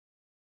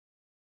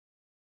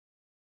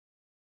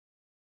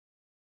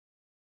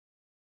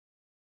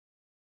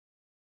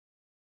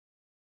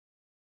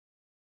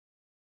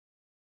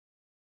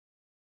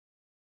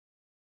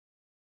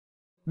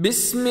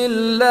بسم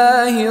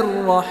الله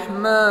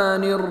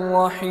الرحمن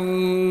الرحيم.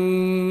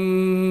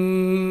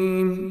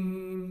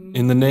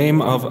 In the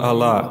name of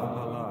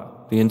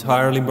Allah, the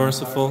entirely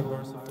merciful,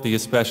 the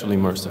especially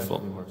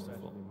merciful.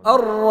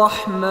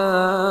 Ar-Rahman,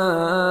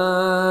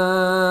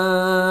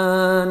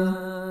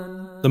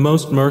 The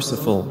most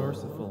merciful,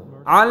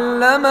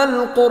 علم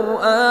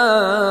القرآن,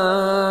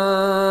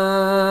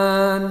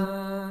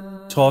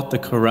 taught the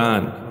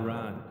Qur'an,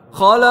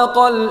 خلق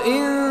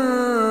الإنسان,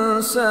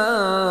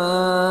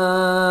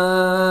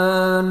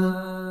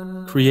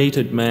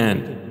 created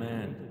man,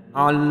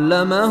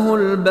 علمه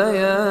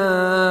البيان,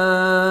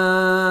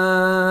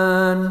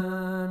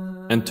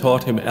 and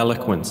taught him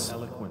eloquence.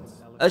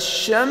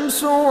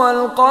 الشمس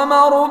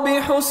والقمر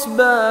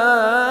بحسبان,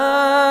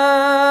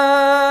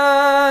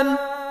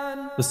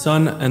 The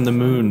sun and the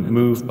moon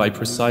move by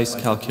precise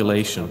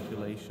calculation,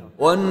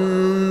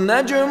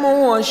 والنجم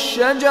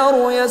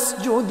والشجر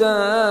يسجدان,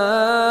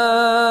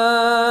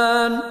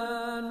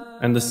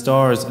 and the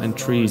stars and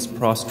trees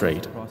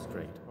prostrate.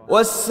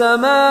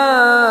 والسماء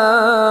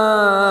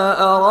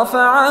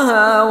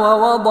رفعها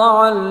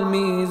ووضع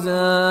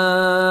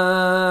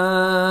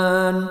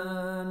الميزان,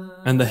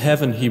 And the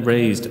heaven he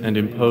raised and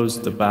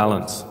imposed the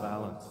balance,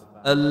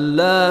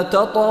 ألا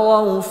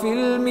تطغوا في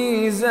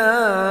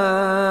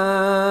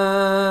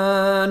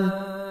الميزان,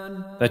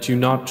 that you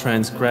not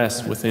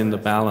transgress within the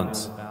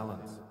balance.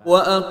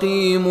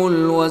 وأقيموا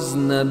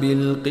الوزن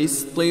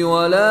بالقسط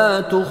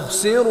ولا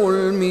تخسروا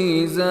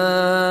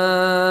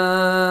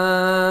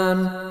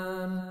الميزان,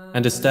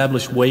 And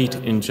establish weight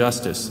in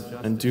justice,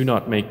 and do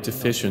not make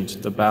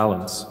deficient the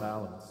balance.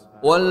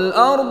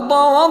 والأرض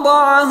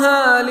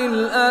وضعها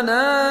للأنام,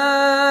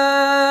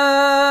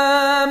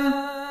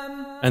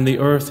 And the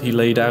earth he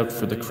laid out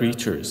for the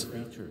creatures.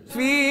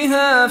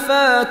 فيها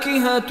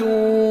فاكهة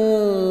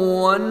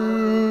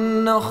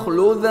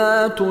والنخل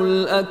ذات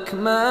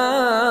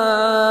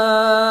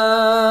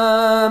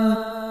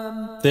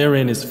الأكمام,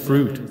 Therein is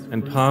fruit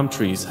and palm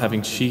trees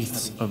having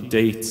sheaths of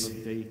dates,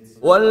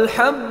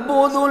 والحب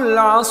ذو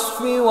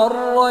العصف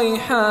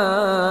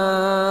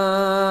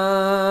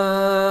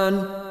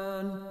والريحان,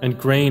 and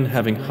grain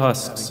having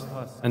husks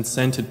and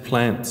scented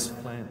plants.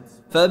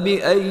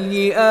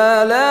 فبأي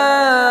آلاء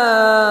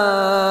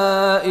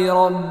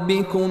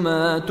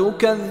ربكما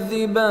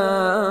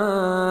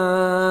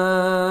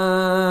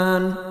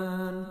تكذبان.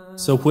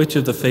 So which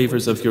of the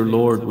favors of your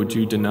Lord would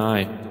you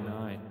deny?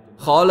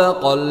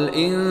 خلق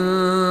الإنسان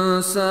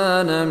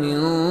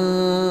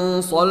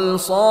من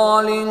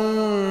صلصال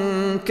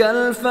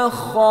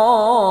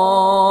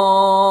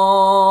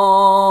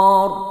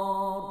كالفخار,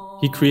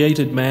 He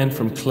created man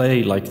from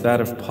clay like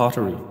that of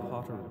pottery,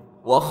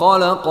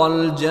 وخلق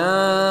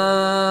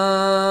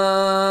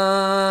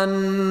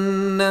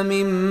الجان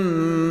من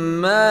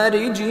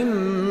مارج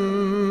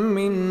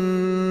من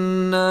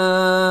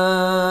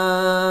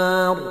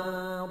نار,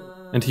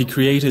 and He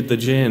created the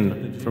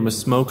jinn from a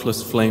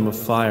smokeless flame of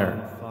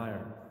fire.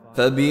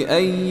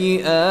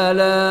 فبأي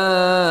آلاء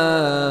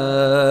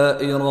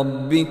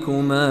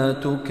ربكما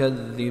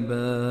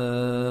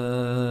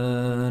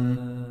تكذبان.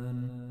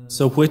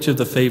 So which of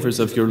the favors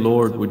of your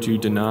Lord would you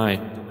deny?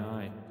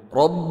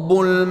 رب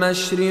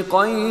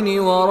المشرقين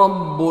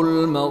ورب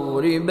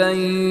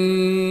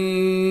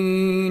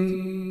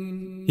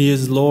المغربين, He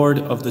is Lord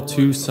of the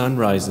two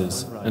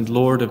sunrises and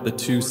Lord of the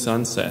two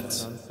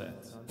sunsets.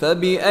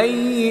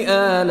 فبأي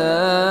آلاء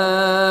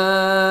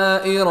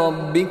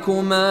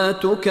ربكما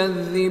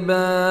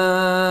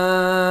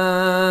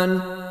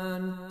تكذبان.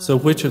 So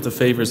which of the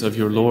favors of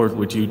your Lord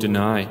would you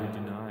deny?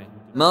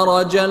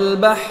 مرج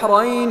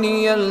البحرين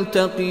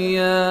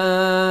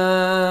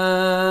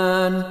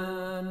يلتقيان,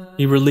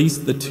 He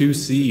released the two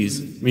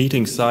seas,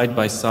 meeting side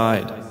by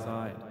side.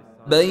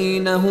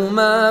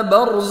 بينهما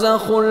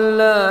برزخ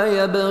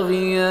لا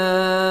يبغيان,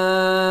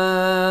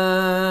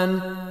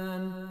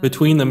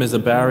 Between them is a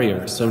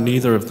barrier, so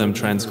neither of them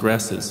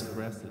transgresses.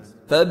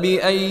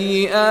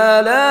 فبأي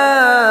آلاء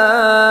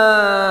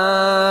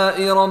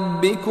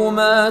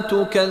ربكما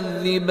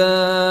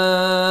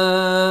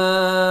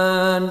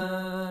تكذبان.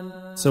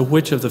 So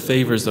which of the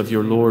favors of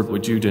your Lord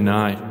would you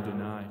deny?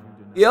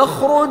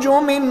 يخرج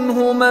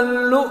منهما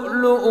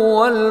اللؤلؤ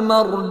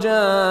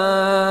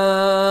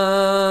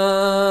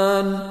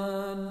والمرجان,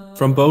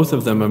 From both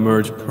of them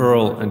emerge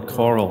pearl and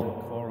coral.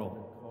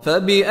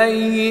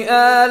 فبأي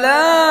آلاء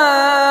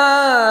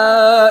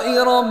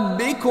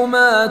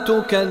ربكما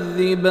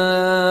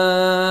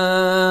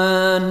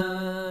تكذبان.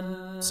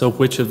 So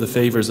which of the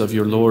favors of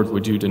your Lord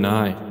would you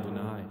deny?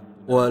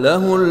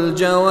 وله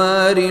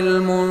الجوار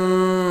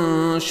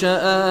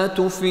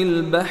المنشآت في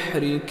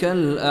البحر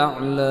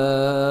كالأعلام,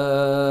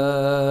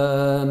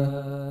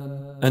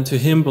 And to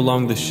him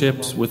belong the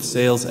ships with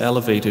sails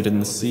elevated in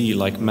the sea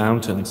like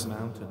mountains.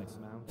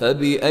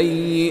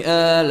 فبأي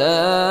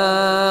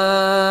آلاء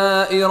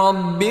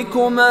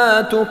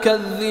ربكما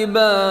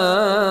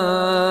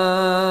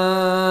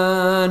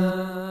تكذبان.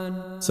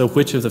 So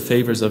which of the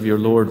favors of your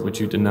Lord would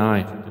you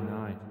deny?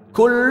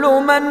 كل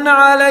من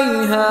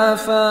عليها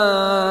فان,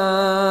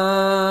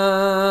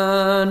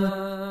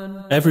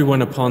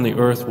 Everyone upon the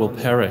earth will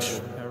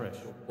perish.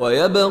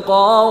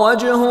 ويبقى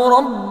وجه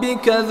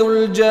ربك ذو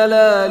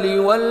الجلال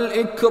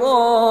والإكرام.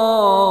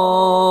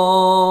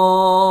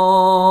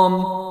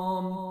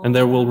 And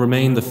there will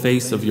remain the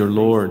face of your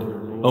Lord,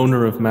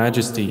 owner of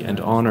majesty and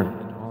honor.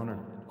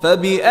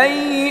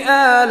 فبأي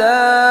آلاء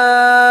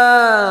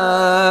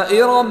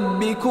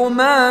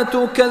ربكما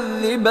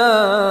تكذبان.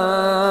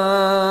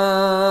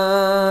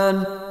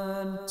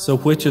 So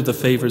which of the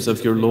favors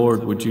of your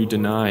Lord would you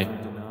deny?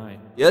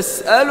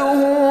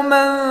 يسأله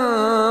من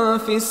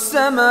في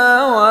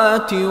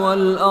السماوات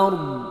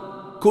والأرض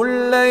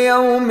كل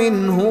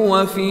يوم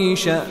هو في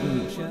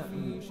شأن.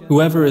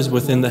 Whoever is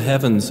within the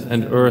heavens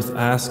and earth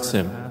asks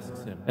him.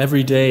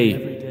 Every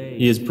day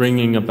he is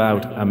bringing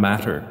about a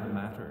matter.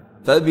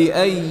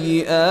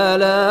 فبأي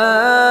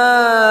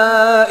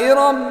آلاء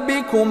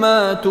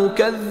ربكما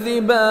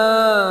تكذبان.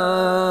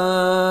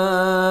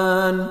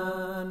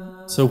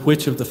 So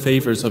which of the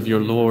favors of your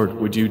Lord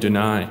would you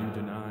deny?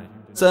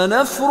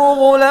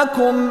 سنفرغ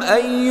لكم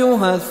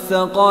أيها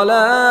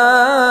الثقلان.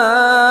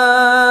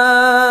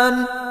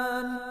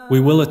 We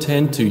will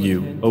attend to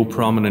you, O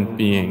prominent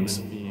beings.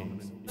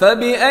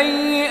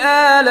 فبأي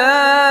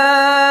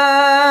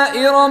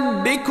آلاء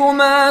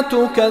ربكما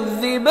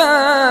تكذبان.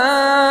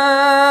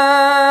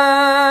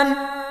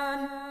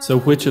 So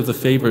which of the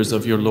favors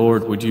of your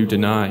Lord would you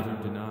deny?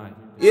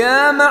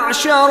 يا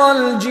معشر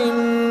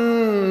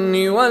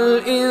الجن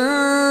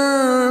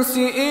والإنس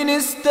إن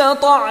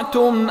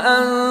استطعتم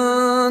أن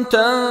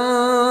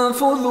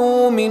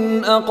تنفذوا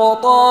من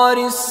أقطار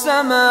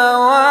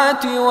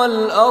السماوات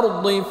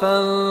والأرض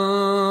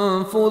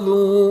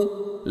فانفذوا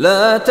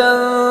لا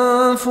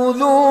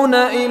تنفذون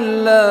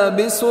إلا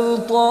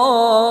بسلطان.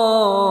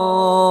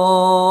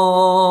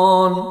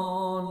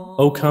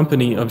 O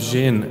company of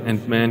jinn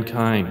and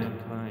mankind,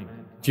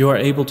 if you are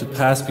able to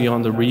pass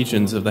beyond the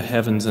regions of the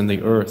heavens and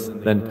the earth,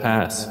 then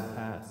pass.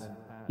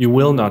 You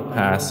will not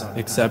pass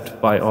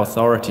except by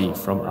authority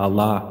from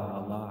Allah.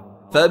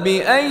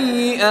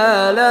 فبأي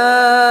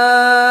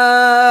آلاء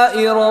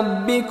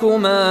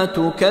ربكما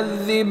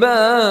تكذبان.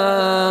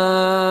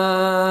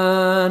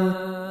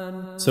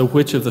 So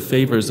which of the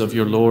favors of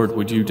your Lord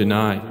would you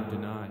deny?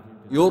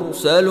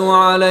 يرسل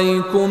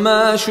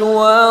عليكما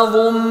شواظ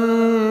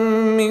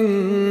من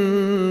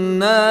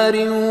نار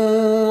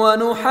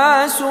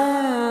ونحاس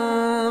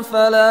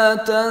فلا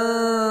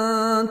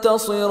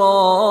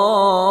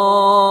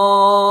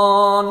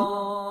تنتصران.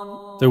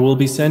 There will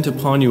be sent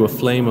upon you a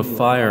flame of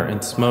fire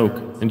and smoke,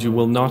 and you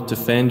will not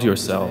defend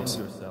yourselves.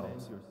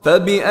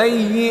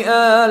 فبأي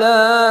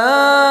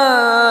آلاء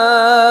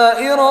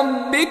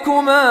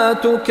ربكما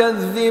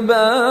تكذبان.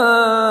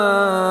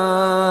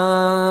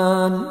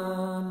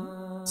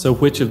 So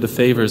which of the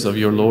favors of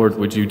your Lord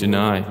would you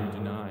deny?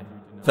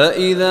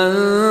 فإذا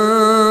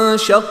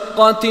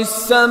انشقت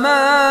السماء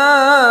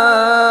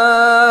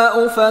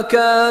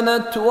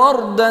فكانت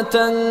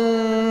وردة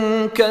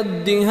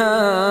كالدهان.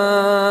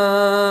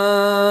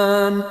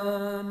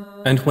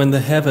 And when the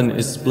heaven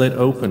is split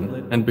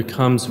open and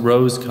becomes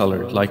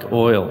rose-colored like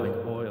oil,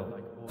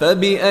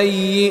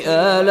 فبأي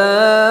آلاء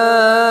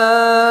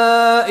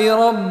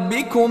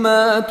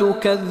ربكما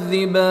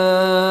تكذبان.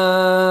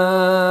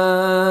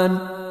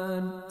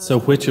 So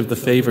which of the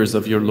favors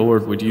of your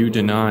Lord would you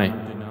deny?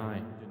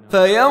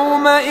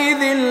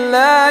 فيومئذ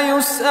لا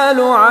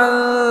يسأل عن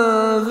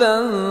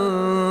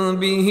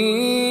ذنبه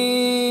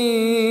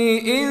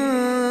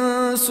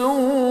إنس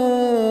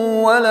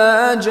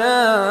ولا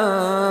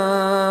جان.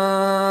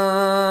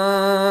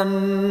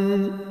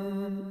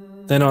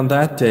 Then on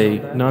that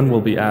day none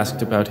will be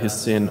asked about his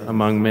sin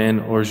among men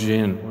or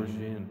jinn.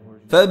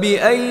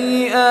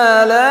 فبأي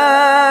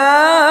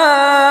آلاء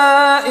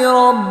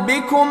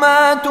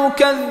ربكما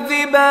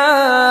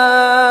تكذبان.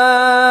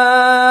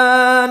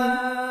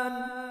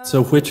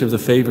 So which of the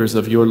favors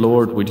of your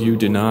Lord would you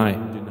deny?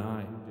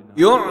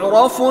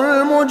 يعرف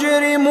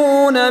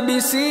المجرمون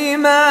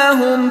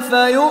بسيماهم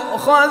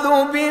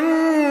فيؤخذ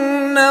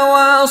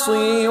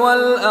بالنواصي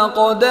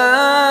والأقدام.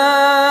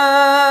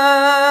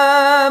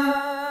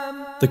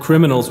 The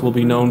criminals will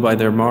be known by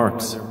their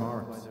marks,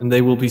 and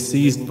they will be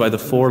seized by the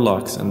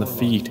forelocks and the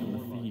feet.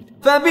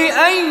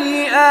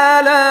 فبأي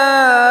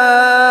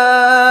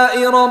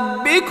آلاء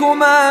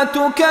ربكما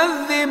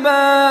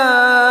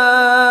تكذبان.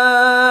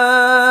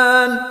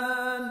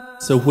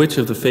 So which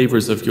of the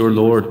favors of your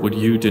Lord would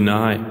you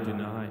deny?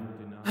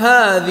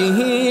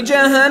 هذه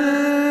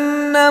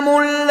جهنم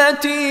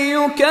التي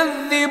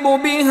يكذب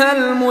بها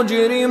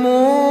المجرمون.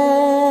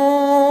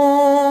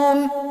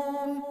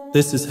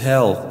 This is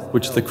hell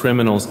which the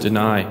criminals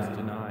deny.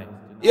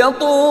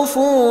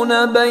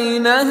 يطوفون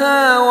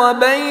بينها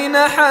وبين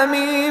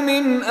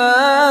حميم آن.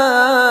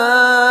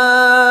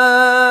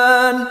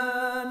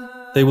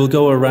 They will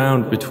go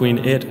around between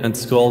it and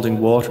scalding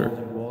water,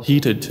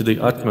 heated to the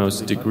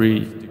utmost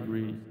degree.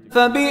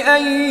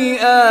 فبأي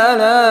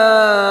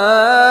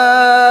آلاء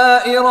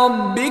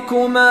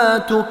ربكما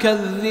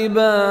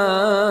تكذبان.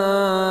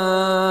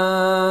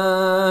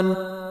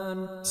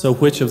 So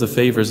which of the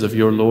favors of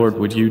your Lord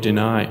would you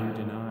deny?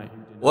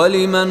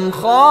 ولمن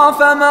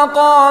خاف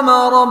مقام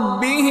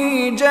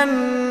ربه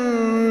جنتان.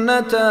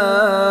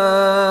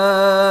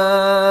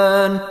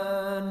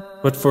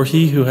 But for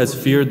he who has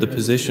feared the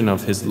position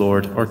of his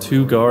Lord are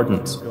two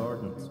gardens.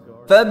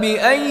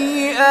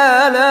 فبأي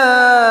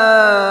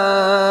آلاء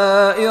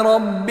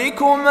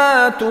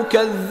ربكما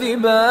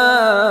تكذبان.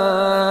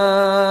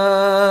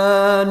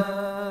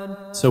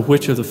 So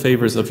which of the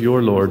favors of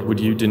your Lord would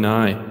you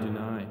deny?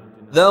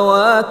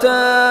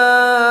 ذواتا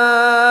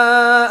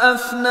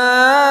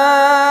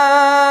أفنان.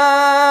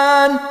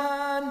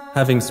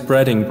 Having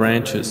spreading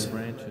branches.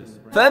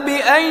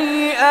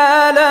 فبأي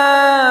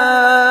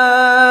آلاء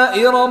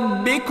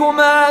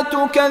ربكما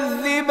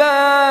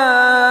تكذبان.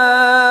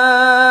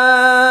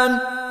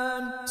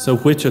 So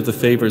which of the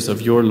favors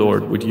of your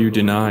Lord would you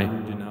deny?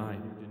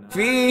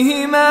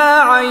 فيهما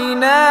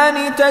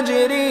عينان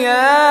تجريان.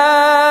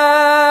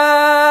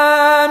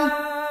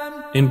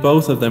 In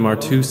both of them are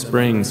two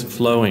springs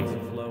flowing.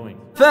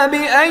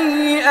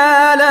 فبأي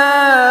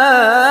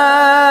آلاء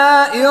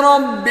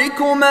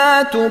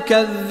ربكما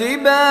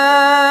تكذبان.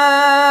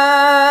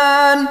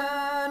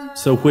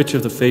 So which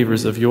of the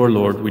favors of your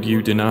Lord would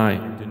you deny?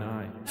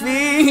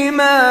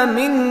 فيهما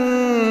من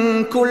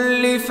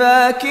كل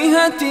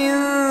فاكهة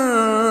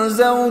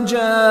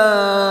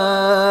زوجان.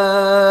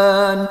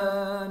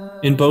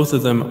 In both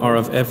of them are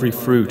of every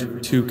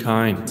fruit two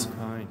kinds.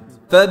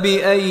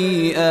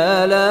 فبأي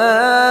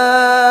آلاء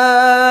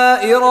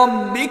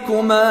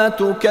ربكما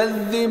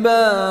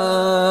تكذبان.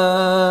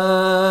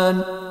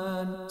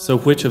 So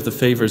which of the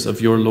favors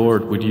of your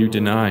Lord would you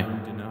deny?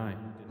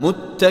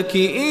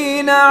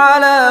 متكئين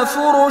على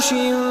فرش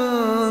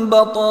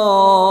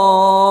بطائنها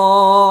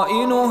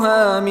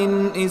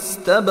من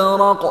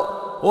استبرق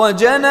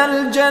وجنى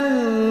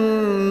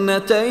الجنتين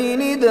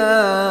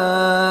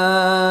دان.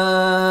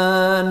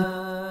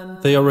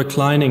 They are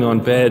reclining on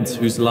beds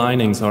whose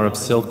linings are of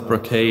silk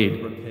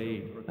brocade,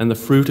 and the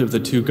fruit of the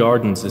two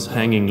gardens is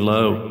hanging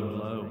low.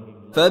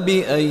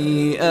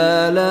 فبأي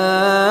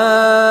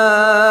آلاء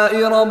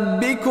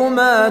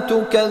ربكما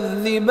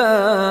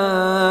تكذبان.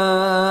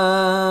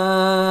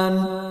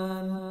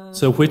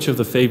 So which of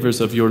the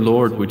favors of your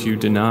Lord would you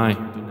deny?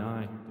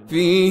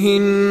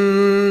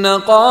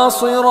 فيهن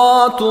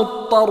قاصرات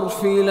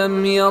الطرف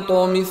لم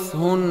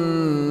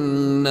يطمثهن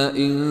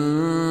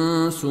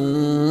إنس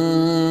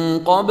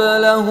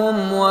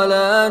قبلهم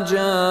ولا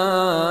جان.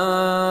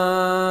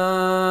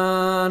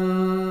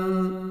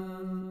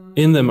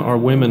 In them are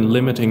women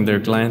limiting their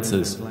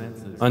glances,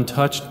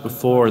 untouched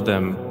before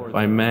them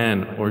by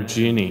man or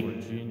genie.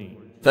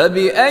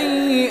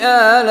 فبأي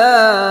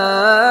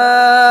آلاء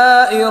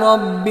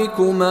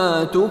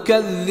ربكما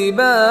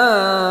تكذبان.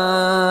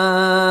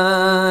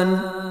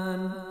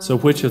 So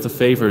which of the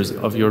favors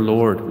of your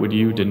Lord would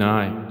you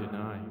deny?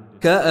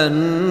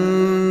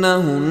 كأنهن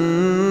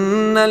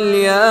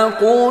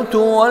الياقوت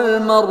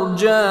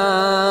والمرجان.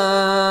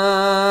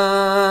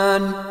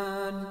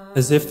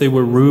 As if they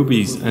were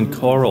rubies and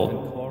coral.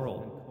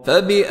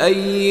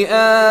 فبأي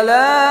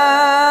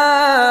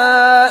آلاء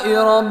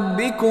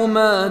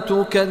ربكما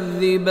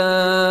تكذبان.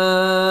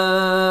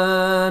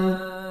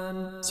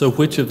 So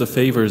which of the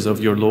favors of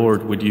your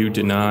Lord would you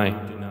deny?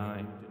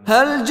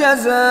 هل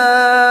جزاء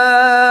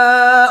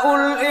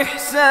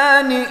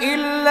الإحسان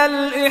إلا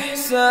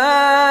الإحسان.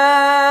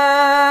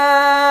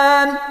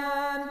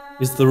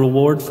 Is the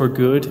reward for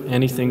good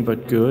anything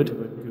but good?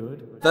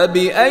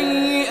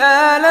 فبأي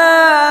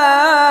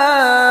آلاء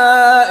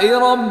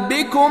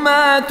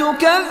ربكما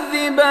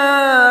تكذبان.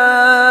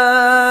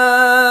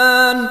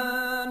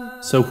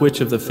 So which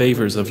of the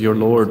favors of your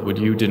Lord would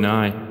you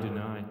deny?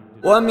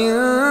 ومن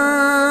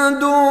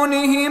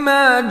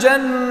دونهما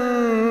جنتان.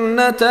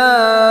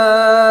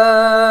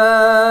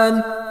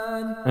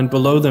 And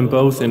below them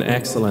both in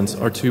excellence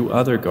are two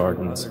other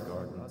gardens.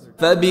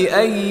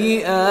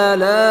 فبأي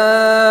آلاء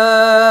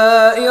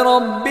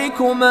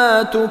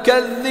ربكما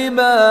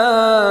تكذبان.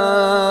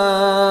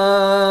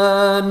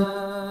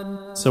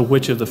 So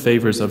which of the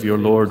favors of your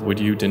Lord would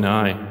you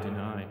deny?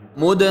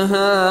 مدهامتان.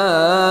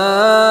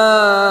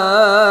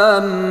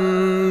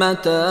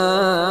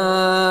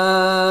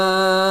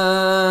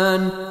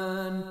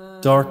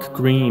 Dark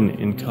green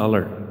in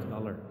color.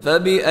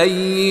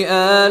 فبأي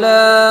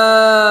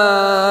آلاء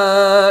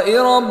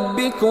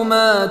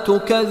ربكما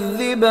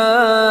تكذبان.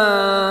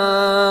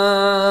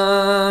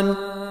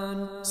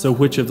 So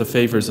which of the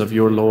favors of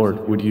your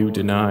Lord would you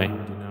deny?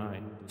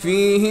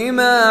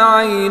 فيهما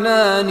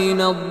عينان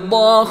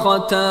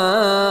نضاختان.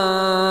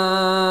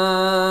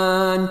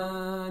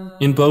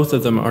 In both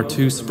of them are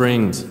two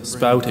springs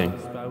spouting.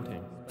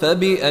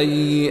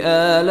 فبأي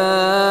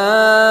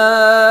آلاء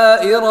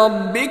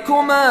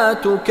ربكما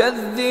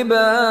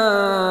تكذبان.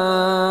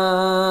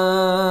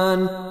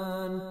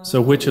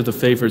 So which of the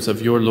favors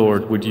of your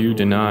Lord would you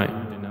deny?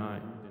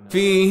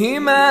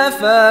 فيهما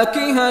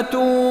فاكهة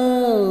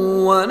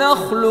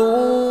ونخل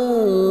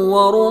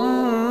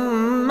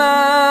ورمان.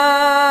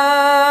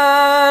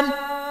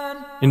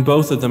 In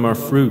both of them are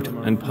fruit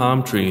and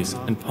palm trees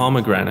and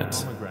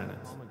pomegranates.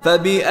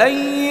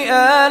 فبأي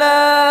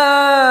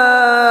آلاء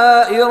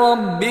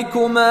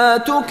ربكما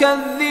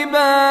تكذبان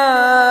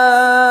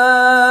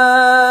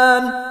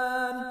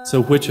So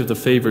which of the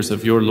favors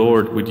of your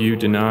Lord would you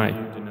deny?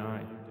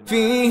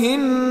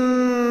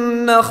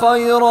 فيهن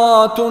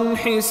خيرات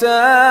حسان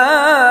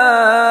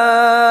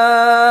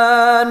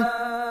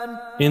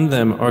In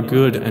them are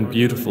good and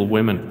beautiful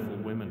women.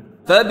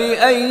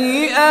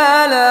 فبأي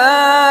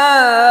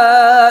آلاء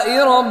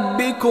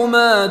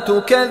ربكما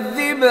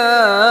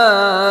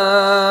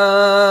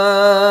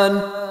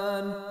تكذبان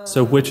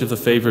So which of the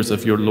favors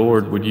of your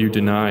Lord would you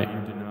deny?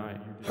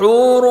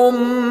 حور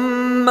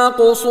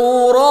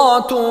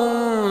مقصورات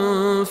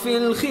في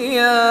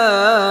الخيام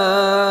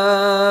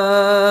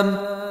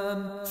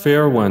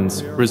Fair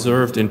ones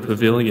reserved in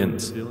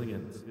pavilions.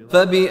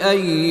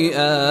 فبأي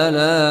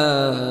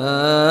آلاء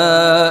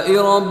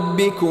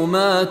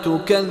ربكما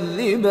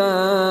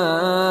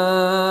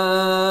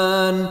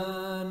تكذبان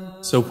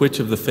So which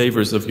of the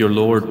favors of your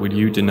Lord would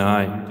you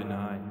deny?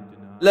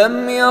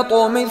 لم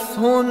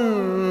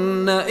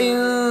يطمثهن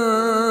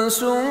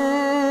إنس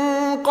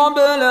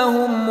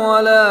قبلهم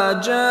ولا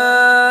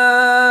جان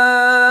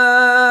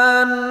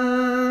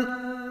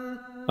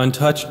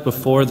Untouched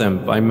before them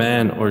by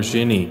man or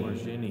jinni.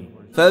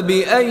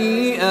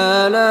 فبأي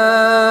آلاء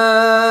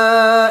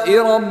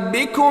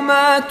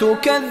ربكما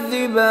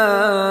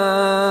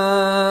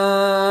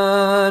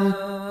تكذبان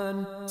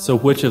So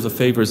which of the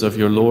favors of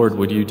your Lord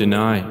would you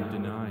deny?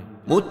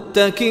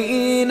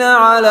 متكئين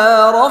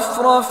على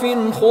رفرف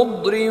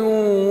خضر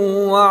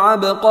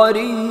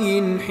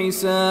وعبقري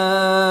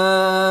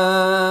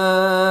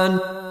حسان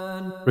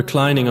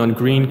Reclining on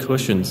green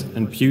cushions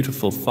and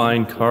beautiful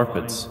fine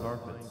carpets.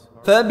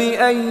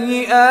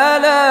 فبأي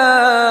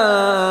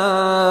آلاء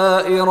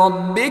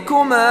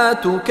ربكما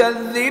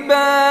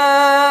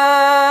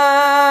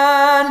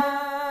تكذبان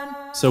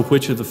So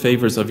which of the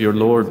favors of your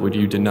Lord would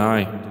you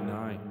deny?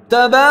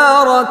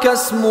 تبارك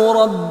اسم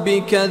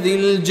ربك ذي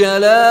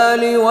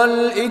الجلال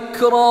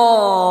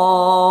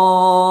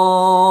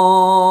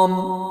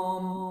والإكرام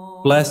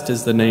Blessed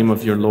is the name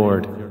of your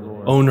Lord,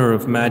 owner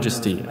of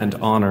majesty and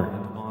honor.